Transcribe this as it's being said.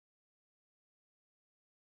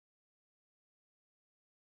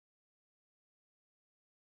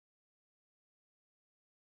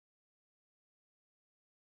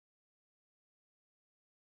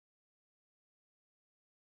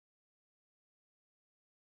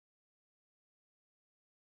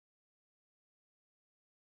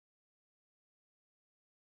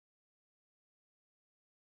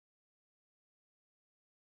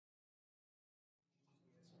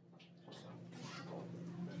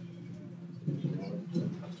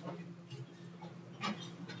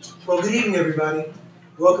Well, good evening, everybody.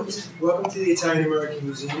 Welcome to the Italian American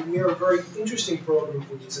Museum. We have a very interesting program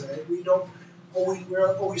for you tonight. We're not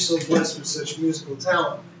always so blessed with such musical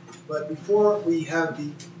talent. But before we have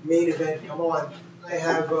the main event come on, I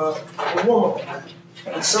have a warm-up event.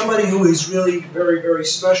 It's somebody who is really very, very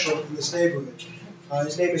special in this neighborhood.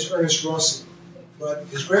 His name is Ernest Rossi, but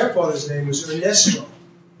his grandfather's name was Ernesto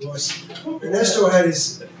Rossi. Ernesto had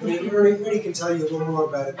his, Ernie can tell you a little more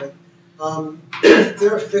about it, but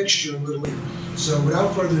they're a fixture in Little League. So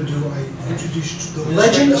without further ado, I introduce you to the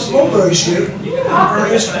legend of Mulberry Street,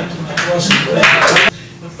 Ernest Rossi.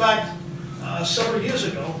 In fact, several years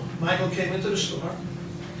ago, Michael came into the store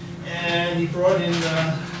and he brought in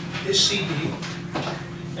his CD,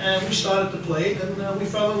 and we started to play it, and we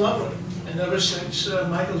fell in love with it. And ever since,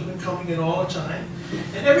 Michael's been coming in all the time.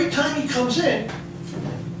 And every time he comes in,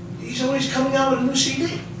 he's always coming out with a new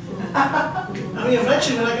CD. I mean,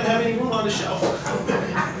 eventually we're not going to have any room on the shelf.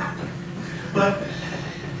 But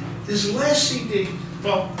his last CD,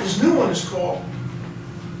 well, his new one is called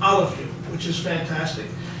Olive You, which is fantastic.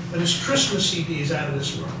 But his Christmas CD is out of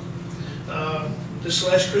this world. This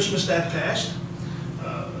last Christmas that passed,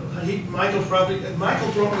 Michael brought me in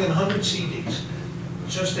 100 CDs.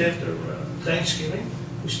 Just after Thanksgiving,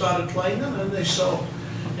 we started playing them, and they sold.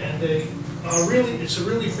 And they are really, it's a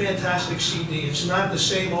really fantastic CD. It's not the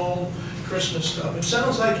same old Christmas stuff. It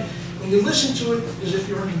sounds like, when you listen to it, as if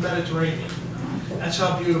you're in the Mediterranean. That's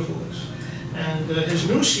how beautiful it is. And his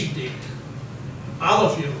new CD,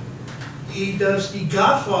 Olive You, he does the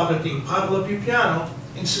Godfather theme, Parla più piano,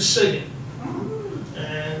 in Sicilian.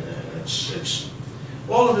 And it's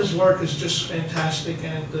all of his work is just fantastic.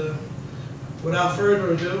 And without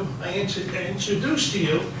further ado, I introduce to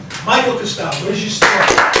you Michael Castaldo. Where's your start?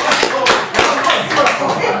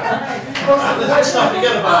 Let's not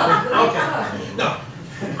forget about it. Okay. No,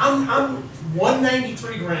 I'm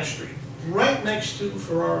 193 Grand Street, right next to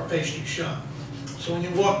Ferrara Pastry Shop. So when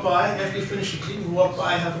you walk by, after you finish your tea, you walk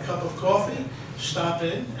by, have a cup of coffee, stop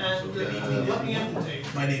in, and let me entertain.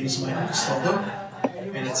 My name is Michael Castaldo,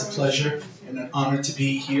 and it's a pleasure and an honor to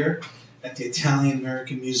be here at the Italian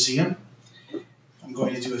American Museum. I'm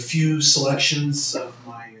going to do a few selections of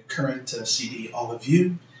my current CD, Olive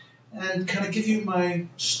You, and kind of give you my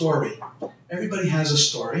story. Everybody has a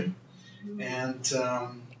story, and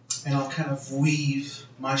I'll kind of weave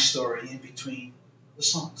my story in between the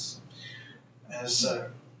songs. As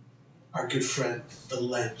our good friend, the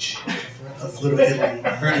Ledge of Little Italy,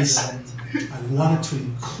 Ernie said, I wanted to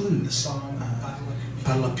include the song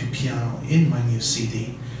Parla più piano in my new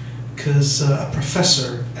CD because a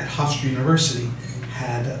professor at Hofstra University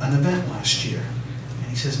had an event last year, and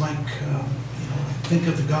he says, Mike, I think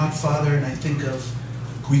of The Godfather and I think of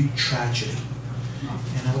Greek tragedy,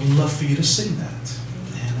 and I would love for you to sing that.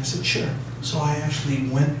 And I said, sure. So I actually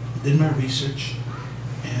went, did my research,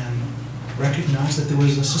 and recognized that there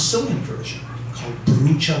was a Sicilian version called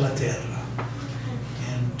Brucia la Terra.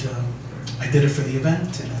 And I did it for the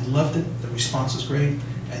event, and I loved it. The response was great,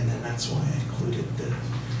 and then that's why I included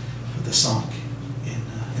the song in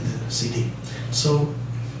the CD. So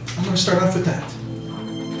I'm going to start off with that.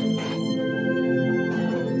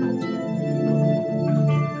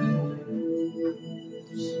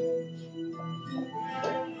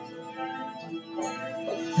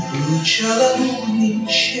 Brucia la luna in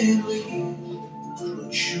cielo e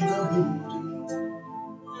prosciuga muri,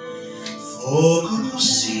 fuoco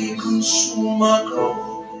si consuma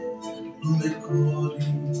come lume cuore,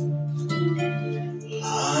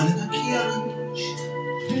 l'anima piange,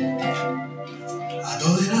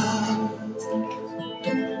 adorerà,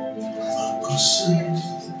 ma così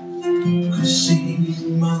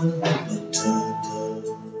maltrattata.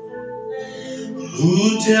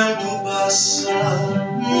 Il tempo passa,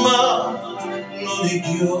 ma non è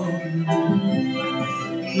più,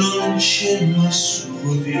 non c'è mai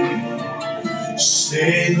subito,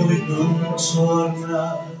 se lui non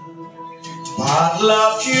torna.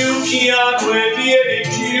 Parla più piano e vieni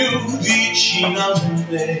più vicino a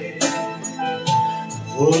me.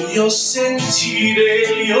 Voglio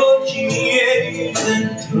sentire gli occhi miei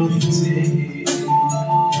dentro di te.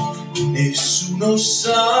 Nessuno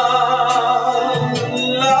sa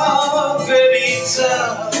la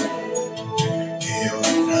verità. È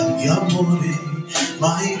un grande amore,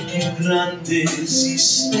 ma il più grande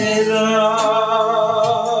esisterà.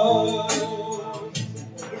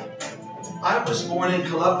 I was born in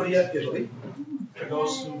Calabria, Italy. For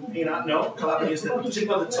those who may not know, Calabria is the tip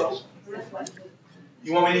of the tongue.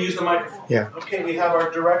 You want me to use the microphone? Yeah. Okay, we have our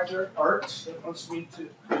director, Art, that wants me to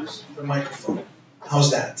use the microphone. How's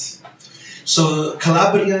that? So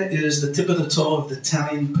Calabria is the tip of the toe of the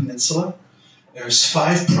Italian peninsula. There's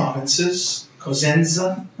 5 provinces: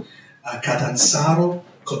 Cosenza, Catanzaro,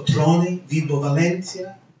 Cotrone, Vibo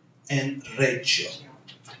Valentia, and Reggio.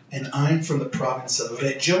 And I'm from the province of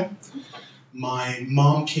Reggio. My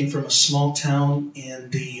mom came from a small town in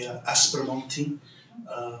the Aspromonte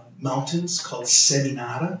mountains called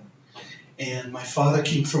Seminara. And my father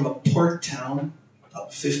came from a port town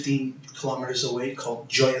about 15 kilometers away called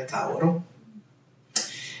Gioia Tauro.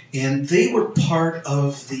 And they were part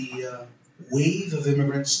of the wave of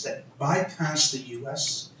immigrants that bypassed the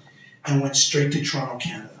US and went straight to Toronto,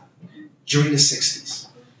 Canada during the 60s.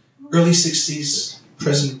 Early 60s,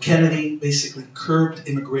 President Kennedy basically curbed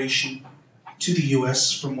immigration to the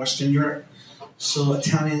US from Western Europe. So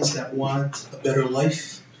Italians that want a better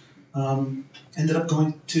life ended up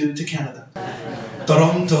going to Canada.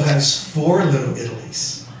 Toronto has 4 little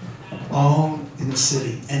Italies, all in the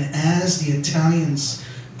city. And as the Italians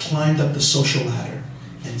climbed up the social ladder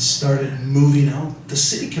and started moving out, the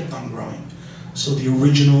city kept on growing. So the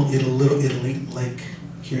original Little Italy, like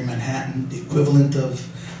here in Manhattan, the equivalent of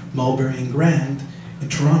Mulberry and Grand, in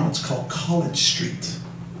Toronto it's called College Street.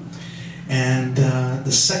 And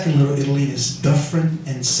the second Little Italy is Dufferin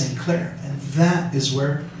and St. Clair. And that is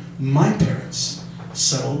where my parents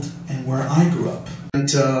settled and where I grew up.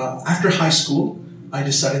 And after high school, I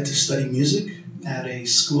decided to study music at a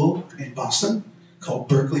school in Boston called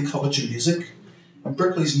Berklee College of Music. And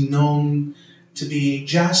Berklee's known to be a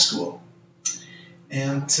jazz school.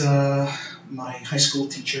 And my high school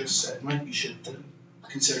teacher said, Mike, you should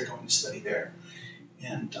consider going to study there.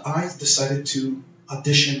 And I decided to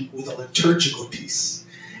audition with a liturgical piece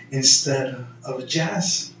instead of a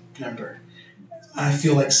jazz number. I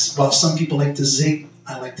feel like, while some people like to zig,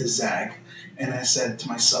 I like to zag. And I said to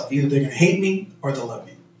myself, either they're going to hate me or they'll love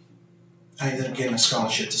me. I ended up getting a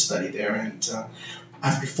scholarship to study there. And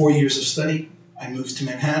after 4 years of study, I moved to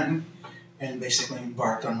Manhattan and basically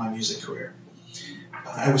embarked on my music career.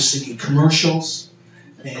 I was singing commercials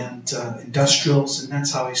and industrials, and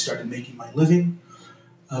that's how I started making my living.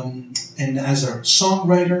 And as a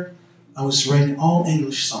songwriter, I was writing all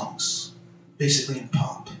English songs, basically in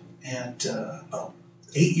pop. And about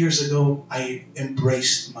 8 years ago, I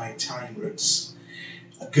embraced my Italian roots.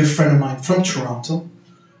 A good friend of mine from Toronto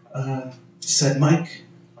said, Mike,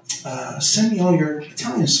 send me all your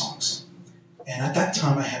Italian songs. And at that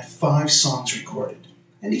time, I had 5 songs recorded.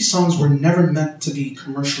 And these songs were never meant to be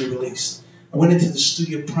commercially released. I went into the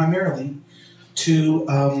studio primarily to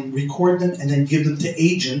record them and then give them to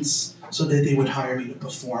agents so that they would hire me to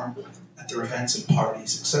perform at their events and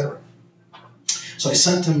parties, etc. So I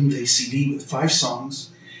sent him the CD with 5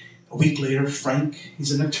 songs. A week later, Frank,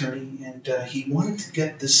 he's an attorney, and he wanted to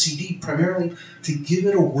get the CD primarily to give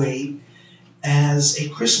it away as a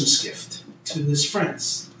Christmas gift to his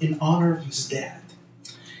friends in honor of his dad.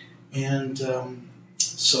 And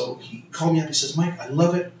so he called me up, he says, Mike, I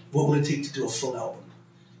love it. What will it take to do a full album?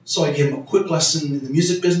 So I gave him a quick lesson in the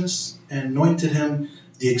music business and anointed him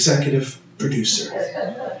the executive producer.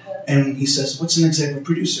 And he says, what's an executive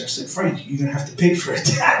producer? I said, Frank, you're going to have to pay for it.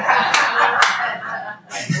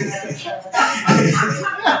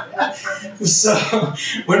 So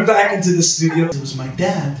went back into the studio. It was my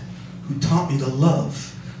dad who taught me the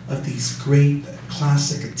love of these great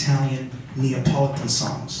classic Italian Neapolitan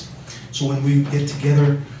songs. So when we get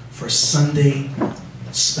together for Sunday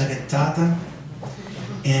spaghettata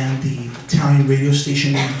and the Italian radio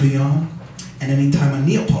station would be on, and anytime a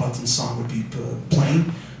Neapolitan song would be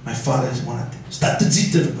playing, my father wanted, state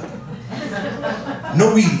zitto,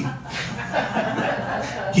 no reading.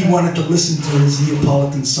 He wanted to listen to his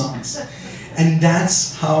Neapolitan songs. And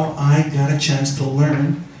that's how I got a chance to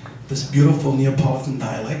learn this beautiful Neapolitan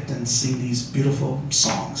dialect and sing these beautiful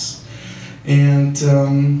songs. And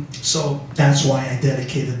so that's why I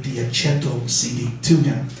dedicated the Aceto CD to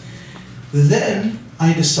him. Then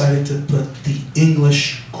I decided to put the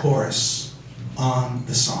English chorus on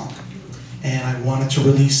the song. And I wanted to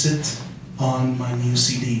release it on my new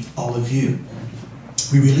CD, All of You.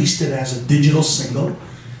 We released it as a digital single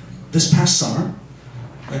this past summer,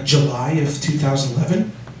 July of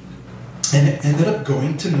 2011, and it ended up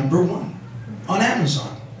going to #1 on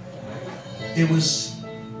Amazon. It was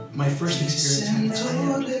my first experience.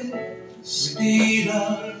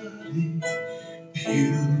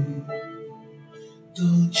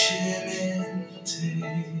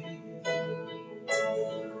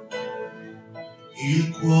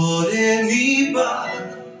 Il cuore mi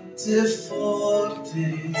batte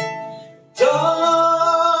forte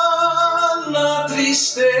dalla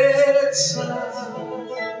tristezza,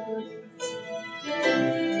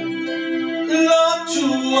 la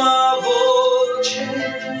tua voce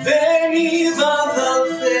veniva dal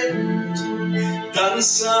vento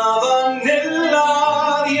danzava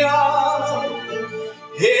nell'aria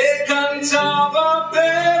e cantava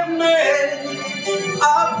per me.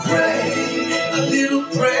 I pray a little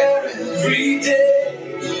prayer every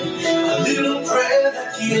day, a little prayer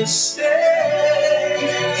that you'll stay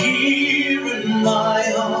here in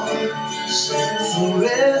my arms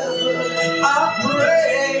forever. I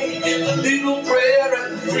pray a little prayer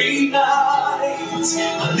every night,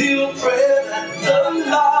 a little prayer that the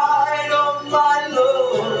light of my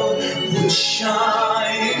love will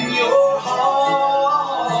shine in your heart.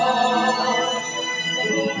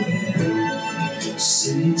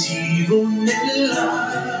 Sentivo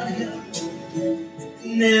nell'aria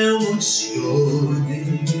un'emozione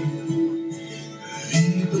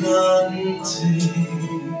vibrante.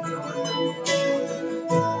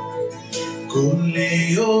 Con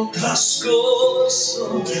lei ho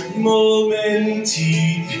trascorso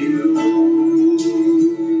momenti più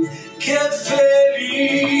che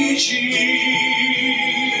felici.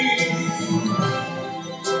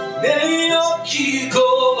 Negli occhi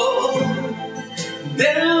color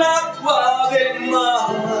dell'acqua del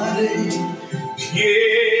mare,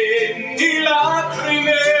 pieni di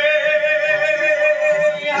lacrime.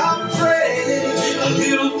 I pray a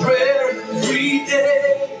little prayer every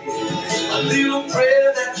day, a little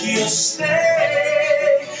prayer that you'll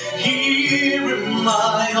stay here in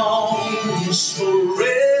my arms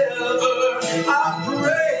forever. I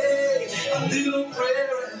pray a little prayer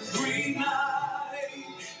every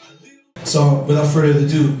night. So, without further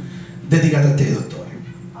ado, dedicata a te, dottore.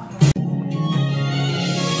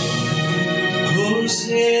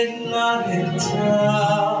 Cos'è la realtà?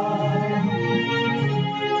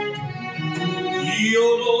 Io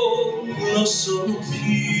non lo so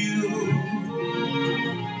più.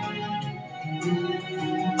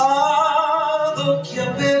 Ad occhi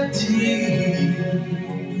aperti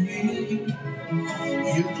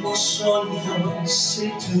il tuo sogno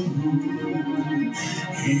sei tu.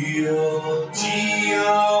 Io ti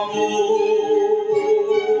amo.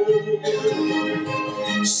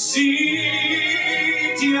 Sì,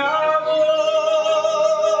 ti amo.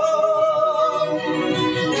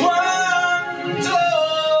 Quanto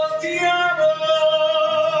ti amo.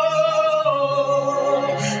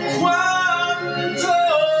 Quanto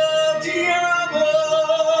ti amo.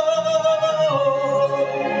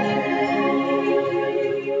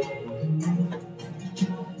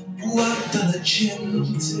 Guarda la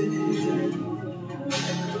gente,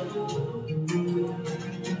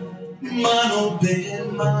 mano per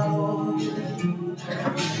mano,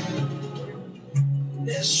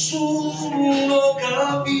 nessuno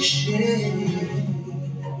capisce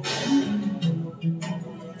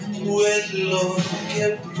quello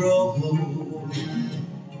che provo.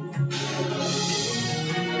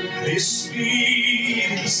 Respiri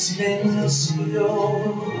il silenzio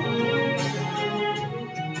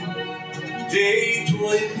dei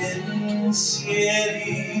tuoi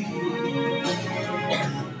pensieri.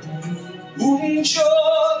 Un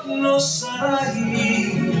giorno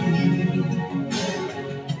sarai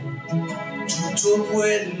tutto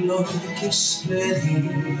quello che speri.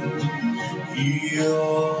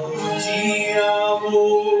 Io ti amo.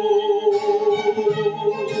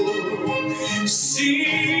 Sì,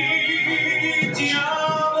 ti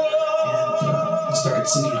amo. I started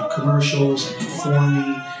singing on commercials and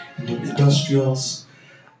performing and doing industrials.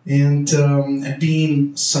 And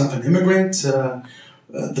being son of an immigrant,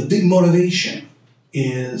 the big motivation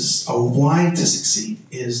is a why to succeed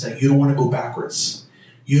is that you don't want to go backwards.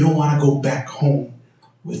 You don't want to go back home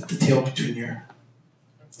with the tail between your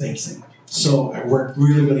legs. So I worked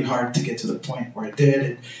really, really hard to get to the point where I did.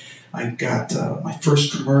 And I got my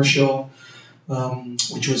first commercial,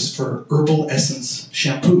 which was for Herbal Essence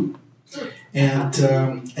shampoo. And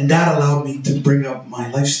that allowed me to bring up my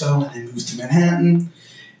lifestyle, and I moved to Manhattan.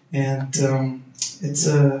 And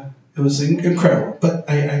it was incredible. But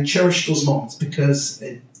I cherish those moments because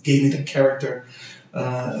it gave me the character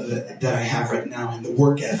that I have right now, and the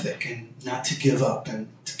work ethic, and not to give up and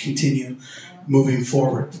to continue moving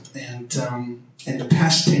forward. And in the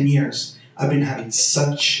past 10 years, I've been having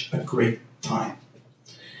such a great time.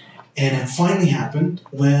 And it finally happened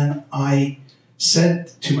when I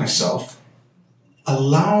said to myself,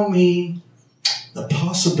 allow me the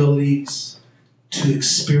possibilities to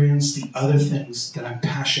experience the other things that I'm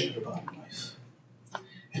passionate about in life.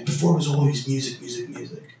 And before it was always music, music,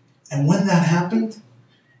 music. And when that happened,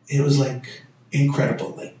 it was like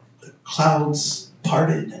incredible. Like the clouds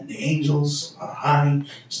parted and the angels high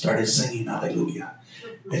started singing hallelujah.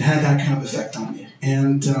 It had that kind of effect on me.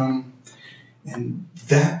 And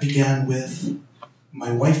that began with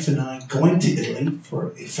my wife and I going to Italy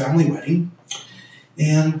for a family wedding.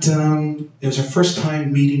 And it was our first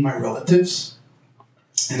time meeting my relatives.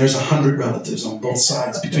 And there's 100 relatives on both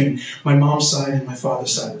sides, between my mom's side and my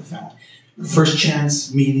father's side of the family. First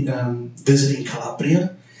chance meeting, visiting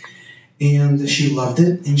Calabria. And she loved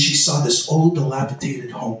it. And she saw this old,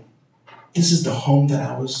 dilapidated home. This is the home that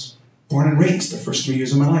I was born and raised the first 3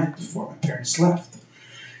 years of my life before my parents left.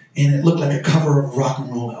 And it looked like a cover of a rock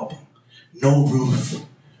and roll album. No roof,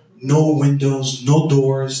 no windows, no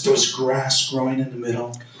doors. There was grass growing in the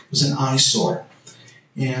middle. It was an eyesore.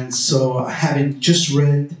 And so, having just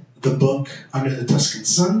read the book Under the Tuscan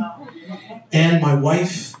Sun, and my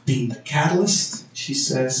wife being the catalyst, she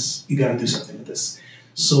says, you gotta do something with this.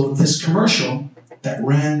 So this commercial that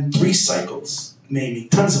ran 3 cycles made me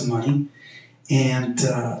tons of money. And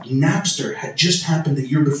Napster had just happened the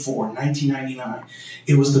year before, 1999.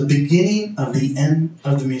 It was the beginning of the end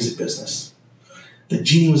of the music business. The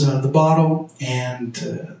genie was out of the bottle, and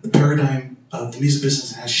the paradigm of the music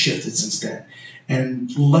business has shifted since then.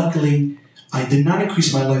 And luckily, I did not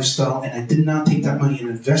increase my lifestyle, and I did not take that money and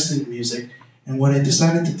invest in music. And what I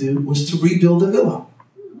decided to do was to rebuild a villa.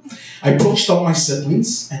 I approached all my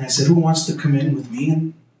siblings, and I said, who wants to come in with me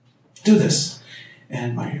and do this?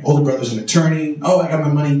 And my older brother's an attorney. Oh, I got my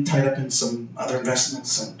money tied up in some other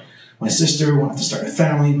investments. And my sister wanted to start a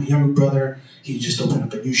family. My younger brother, he just opened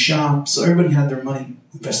up a new shop. So everybody had their money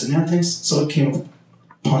invested in things. So it came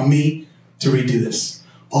upon me to redo this.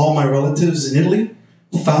 All my relatives in Italy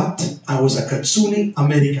thought I was a Katsuni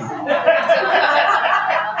Americano.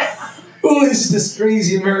 Who is this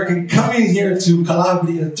crazy American coming here to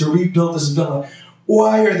Calabria to rebuild this villa?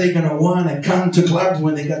 Why are they going to want to come to Calabria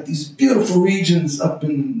when they got these beautiful regions up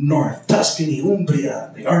in north? Tuscany,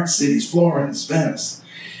 Umbria, the art cities, Florence, Venice.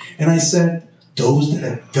 And I said, those that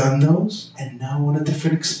have done those and now want a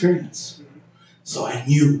different experience. So I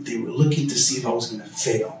knew they were looking to see if I was going to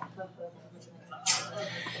fail.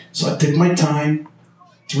 So I took my time.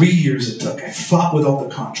 3 years it took. I fought with all the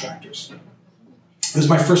contractors. It was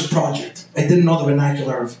my first project. I didn't know the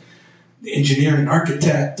vernacular of the engineering,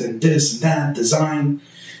 architect, and this and that, design.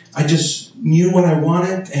 I just knew what I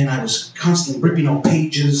wanted, and I was constantly ripping out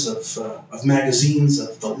pages of magazines,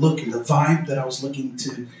 of the look and the vibe that I was looking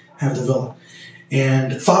to have developed.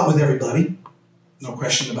 And fought with everybody, no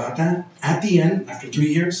question about that. At the end, after 3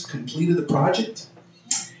 years, completed the project.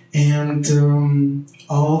 And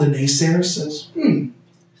all the naysayers says,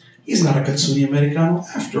 he's not a Katsuni Americano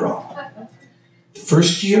after all. The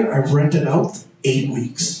first year, I rented out 8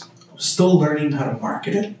 weeks. I was still learning how to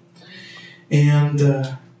market it. And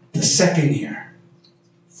the second year,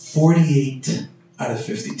 48 out of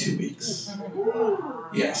 52 weeks.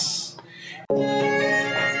 Yes.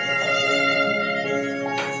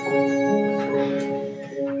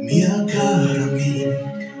 Mia cara amica,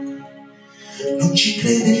 non ci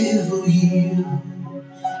credevo io,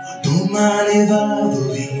 ma domani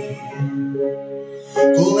vado via,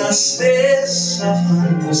 con la stessa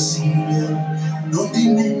fantasia, non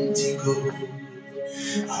dimentico,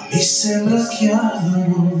 ma mi sembra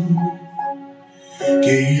chiaro,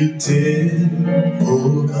 che il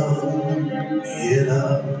tempo cambierà.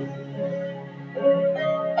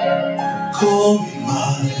 Come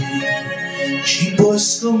mai ci puoi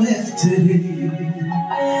scommettere,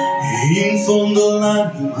 in fondo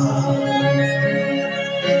l'anima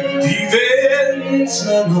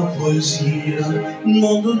diventa una poesia, un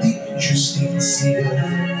mondo di giustizia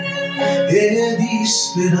e di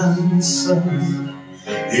speranza,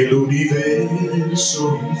 e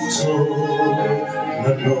l'universo intorno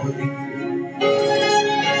a noi.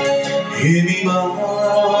 E mi manca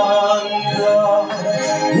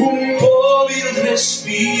un po' il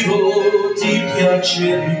respiro, ti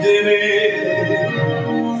piace ridere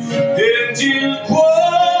dentro il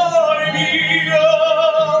cuore mio.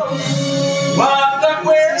 Guarda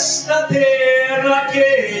questa terra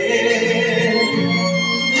che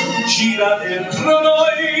gira dentro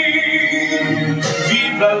noi,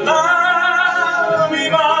 vibra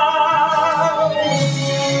l'anima.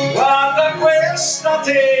 Guarda questa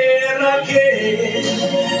terra che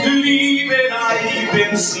libera i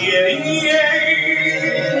pensieri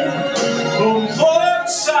con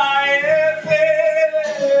forza e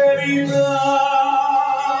verità.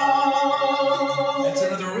 That's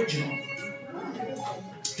another original.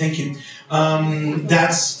 Thank you.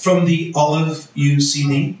 That's from the Olive U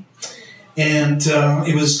CD. And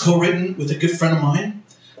it was co-written with a good friend of mine.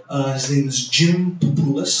 His name is Jim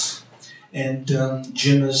Papoulis. And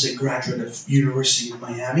Jim is a graduate of University of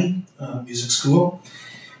Miami Music School.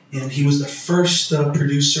 And he was the first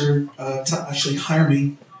producer to actually hire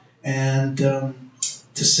me and to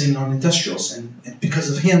sing on industrials. And because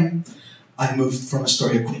of him, I moved from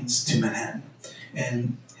Astoria, Queens to Manhattan.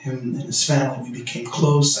 and him and his family, we became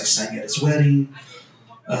close. I sang at his wedding.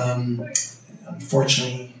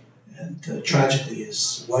 Unfortunately and tragically,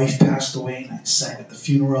 his wife passed away, and I sang at the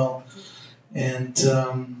funeral. And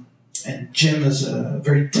Jim is a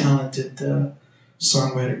very talented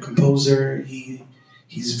songwriter, composer.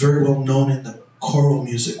 He's very well known in the choral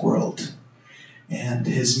music world, and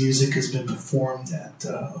his music has been performed at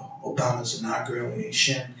Obama's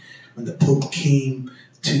inauguration, when the Pope came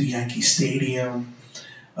to Yankee Stadium,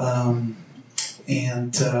 and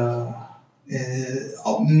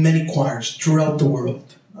many choirs throughout the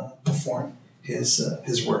world perform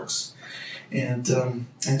his works. And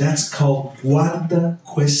that's called Guarda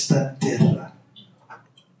questa terra.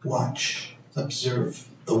 Watch, observe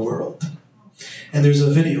the world. And there's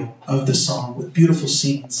a video of the song with beautiful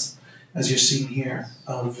scenes, as you're seeing here,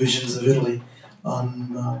 of Visions of Italy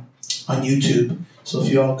on YouTube. So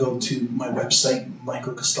if you all go to my website,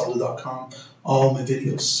 michaelcastaldo.com, all my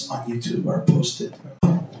videos on YouTube are posted.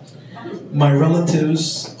 My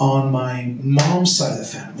relatives on my mom's side of the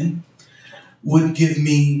family would give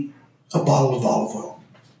me a bottle of olive oil.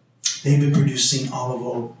 They've been producing olive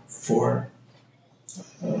oil for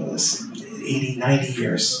 80, 90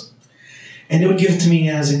 years. And they would give it to me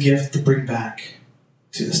as a gift to bring back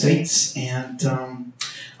to the States. And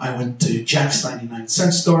I went to Jack's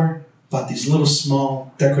 99-cent store, bought these little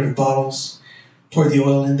small decorative bottles, poured the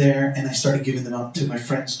oil in there, and I started giving them out to my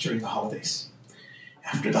friends during the holidays.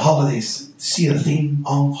 After the holidays, see a theme,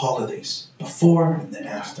 all holidays, before and then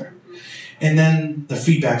after. And then the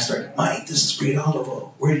feedback started. Mike, this is great olive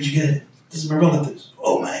oil. Where did you get it? This is my relatives.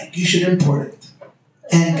 Oh, Mike, you should import it.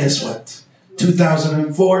 And guess what?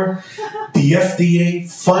 2004, the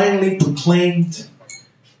FDA finally proclaimed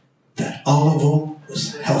that olive oil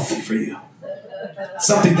was healthy for you.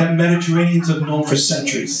 Something that Mediterraneans have known for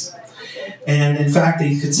centuries. And in fact,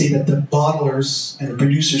 they could say that the bottlers and the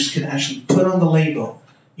producers can actually put on the label,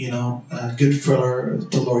 you know, good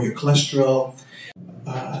to lower your cholesterol.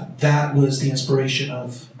 That was the inspiration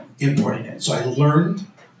of importing it. So I learned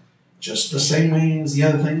just the same way as the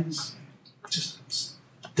other things. Just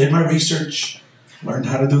did my research, learned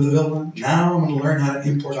how to do the villa. Now I'm going to learn how to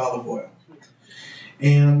import olive oil.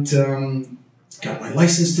 And got my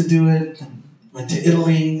license to do it. And went to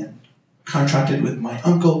Italy and contracted with my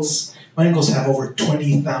uncles. My uncles have over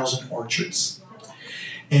 20,000 orchards.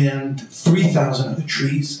 And 3,000 of the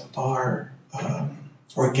trees are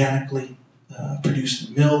organically produced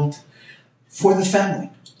and milled for the family.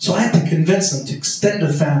 So I had to convince them to extend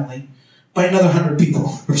the family by another 100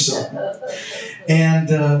 people or so.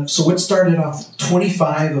 And so what started off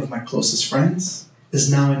 25 of my closest friends is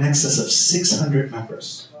now in excess of 600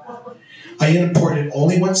 members. I import it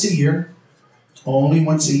only once a year. Only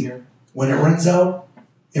once a year. When it runs out,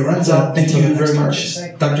 it runs out. Thank you very much,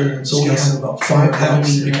 Dr. So we have about 5 having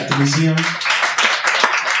me here at the museum.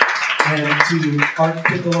 And to Art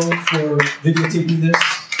Piccolo for videotaping this.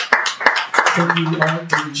 Thank you,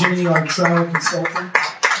 Art, and Jimmy, our travel consultant.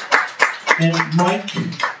 And Mike,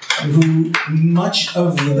 who much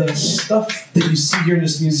of the stuff that you see here in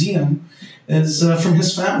this museum is from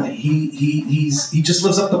his family. He just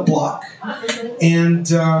lives up the block, and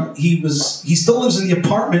he still lives in the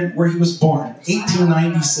apartment where he was born,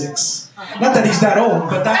 1896. Not that he's that old,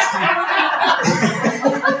 but that's the.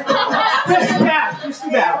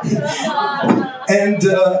 And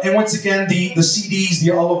once again, the CDs,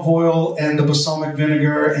 the olive oil, and the balsamic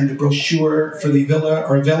vinegar, and the brochure for the villa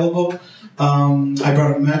are available. I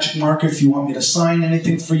brought a magic marker if you want me to sign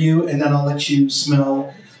anything for you, and then I'll let you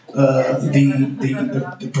smell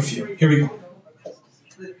the perfume. Here we go.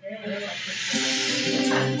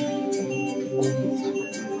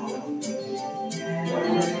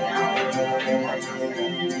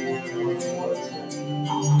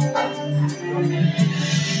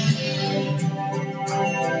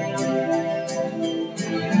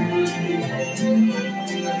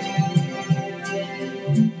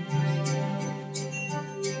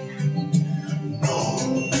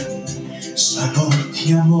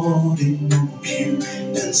 Stanotte amore non più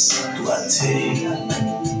pensato a te, ho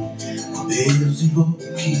aperto gli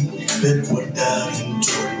occhi per guardare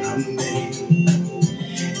intorno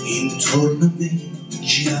a me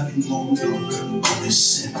girava il mondo come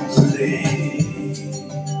sempre.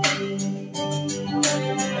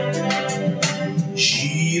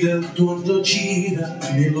 Gira il mondo, gira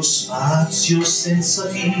nello spazio senza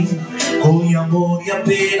fine, con gli amori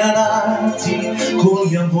appena nati, con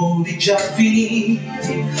gli amori già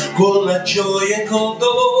finiti, con la gioia e col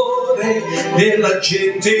dolore della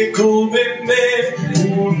gente come me.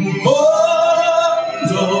 Un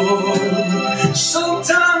mondo,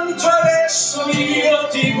 soltanto adesso io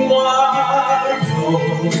ti guardo.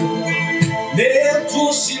 nel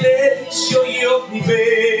tuo silenzio io mi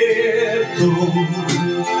perdo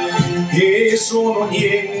e sono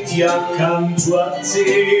niente accanto a te.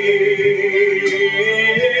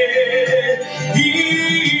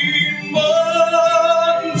 Il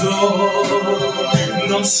mondo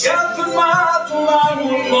non si è fermato ma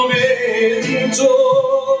un momento,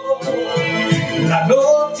 la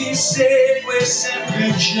notte insegue sempre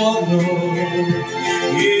il giorno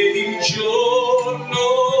ed il giorno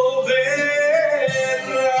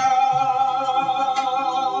verrà.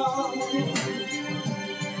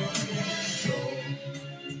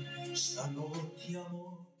 Stanotte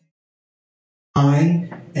amore. I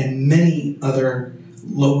and many other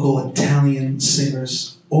local Italian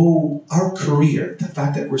singers owe our career, the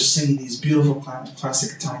fact that we're singing these beautiful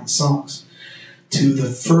classic Italian songs, to the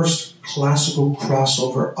first classical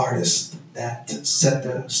crossover artist that set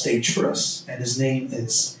the stage for us, and his name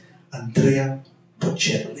is Andrea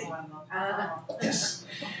Bocelli. Yes.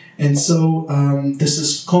 And so this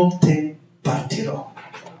is Con te partirò.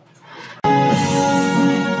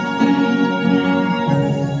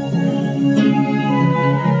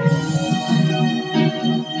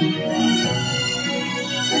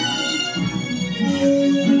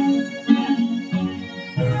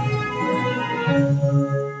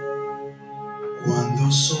 Quando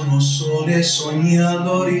sono sole sogna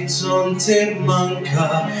l'orizzonte,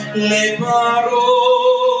 manca le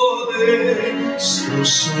parole.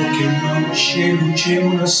 So che non c'è luce in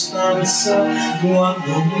una stanza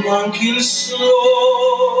quando manchi il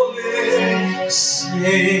sole. Se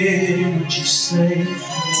non ci sei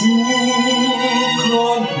tu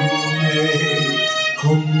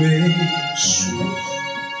con me su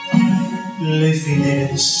le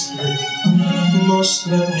finestre,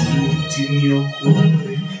 mostra tutti il mio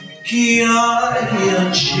cuore che hai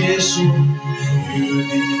acceso più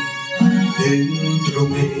di dentro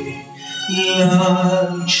me, la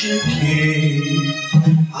luce che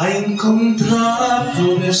hai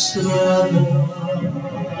incontrato per strada.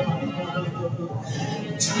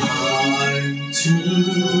 Time to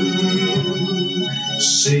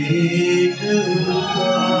say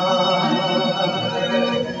goodbye.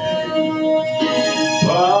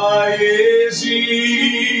 Paesi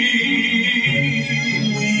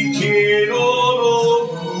che non ho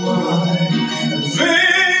mai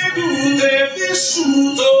veduto e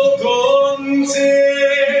vissuto con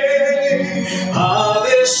te,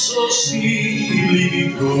 adesso sì li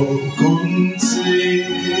vivo con te.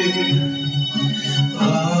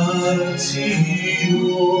 Partirò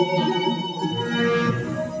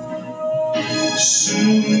su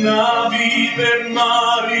navi per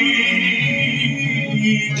mari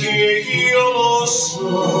che io lo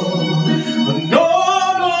so, no,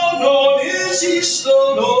 non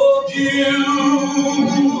esistono più.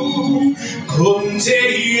 Con te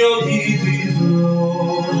io li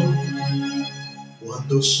vivrò.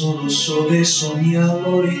 Quando sono sole sogna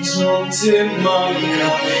l'orizzonte,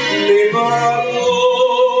 manca le parole.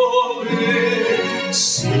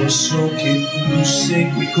 Se lo so che tu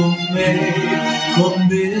segui con me,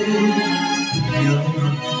 mia mamma,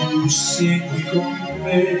 tu segui con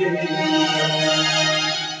me.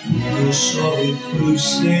 Lo so che tu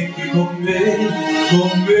segui con me.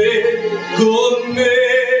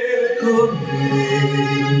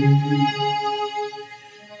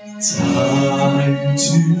 Time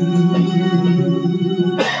to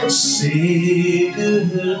say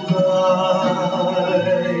goodbye.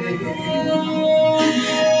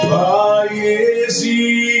 Paesi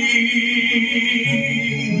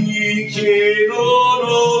che non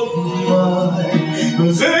ho mai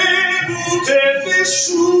veduto e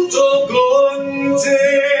vissuto con te,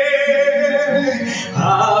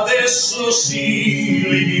 adesso sì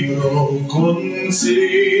li vivrò con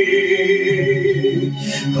te.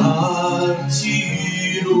 Partirò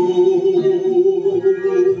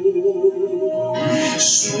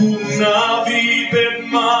su navi per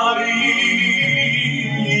mari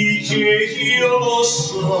che io lo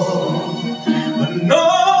so, ma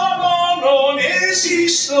non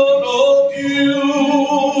esistono più.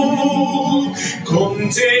 Con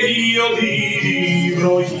te io li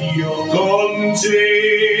vivrò, io con te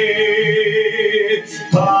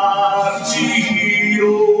partirò.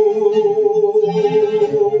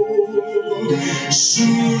 Su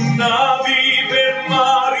navi per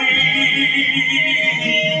mari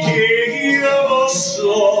che io lo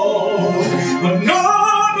so, ma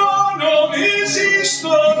non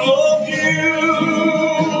esistono più.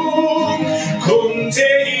 Con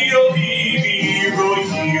te io vivrò,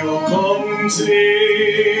 io con te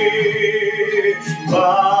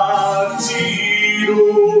partirò.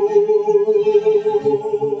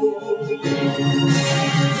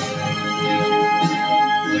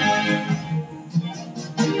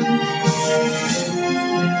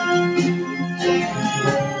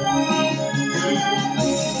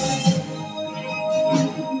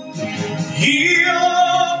 Io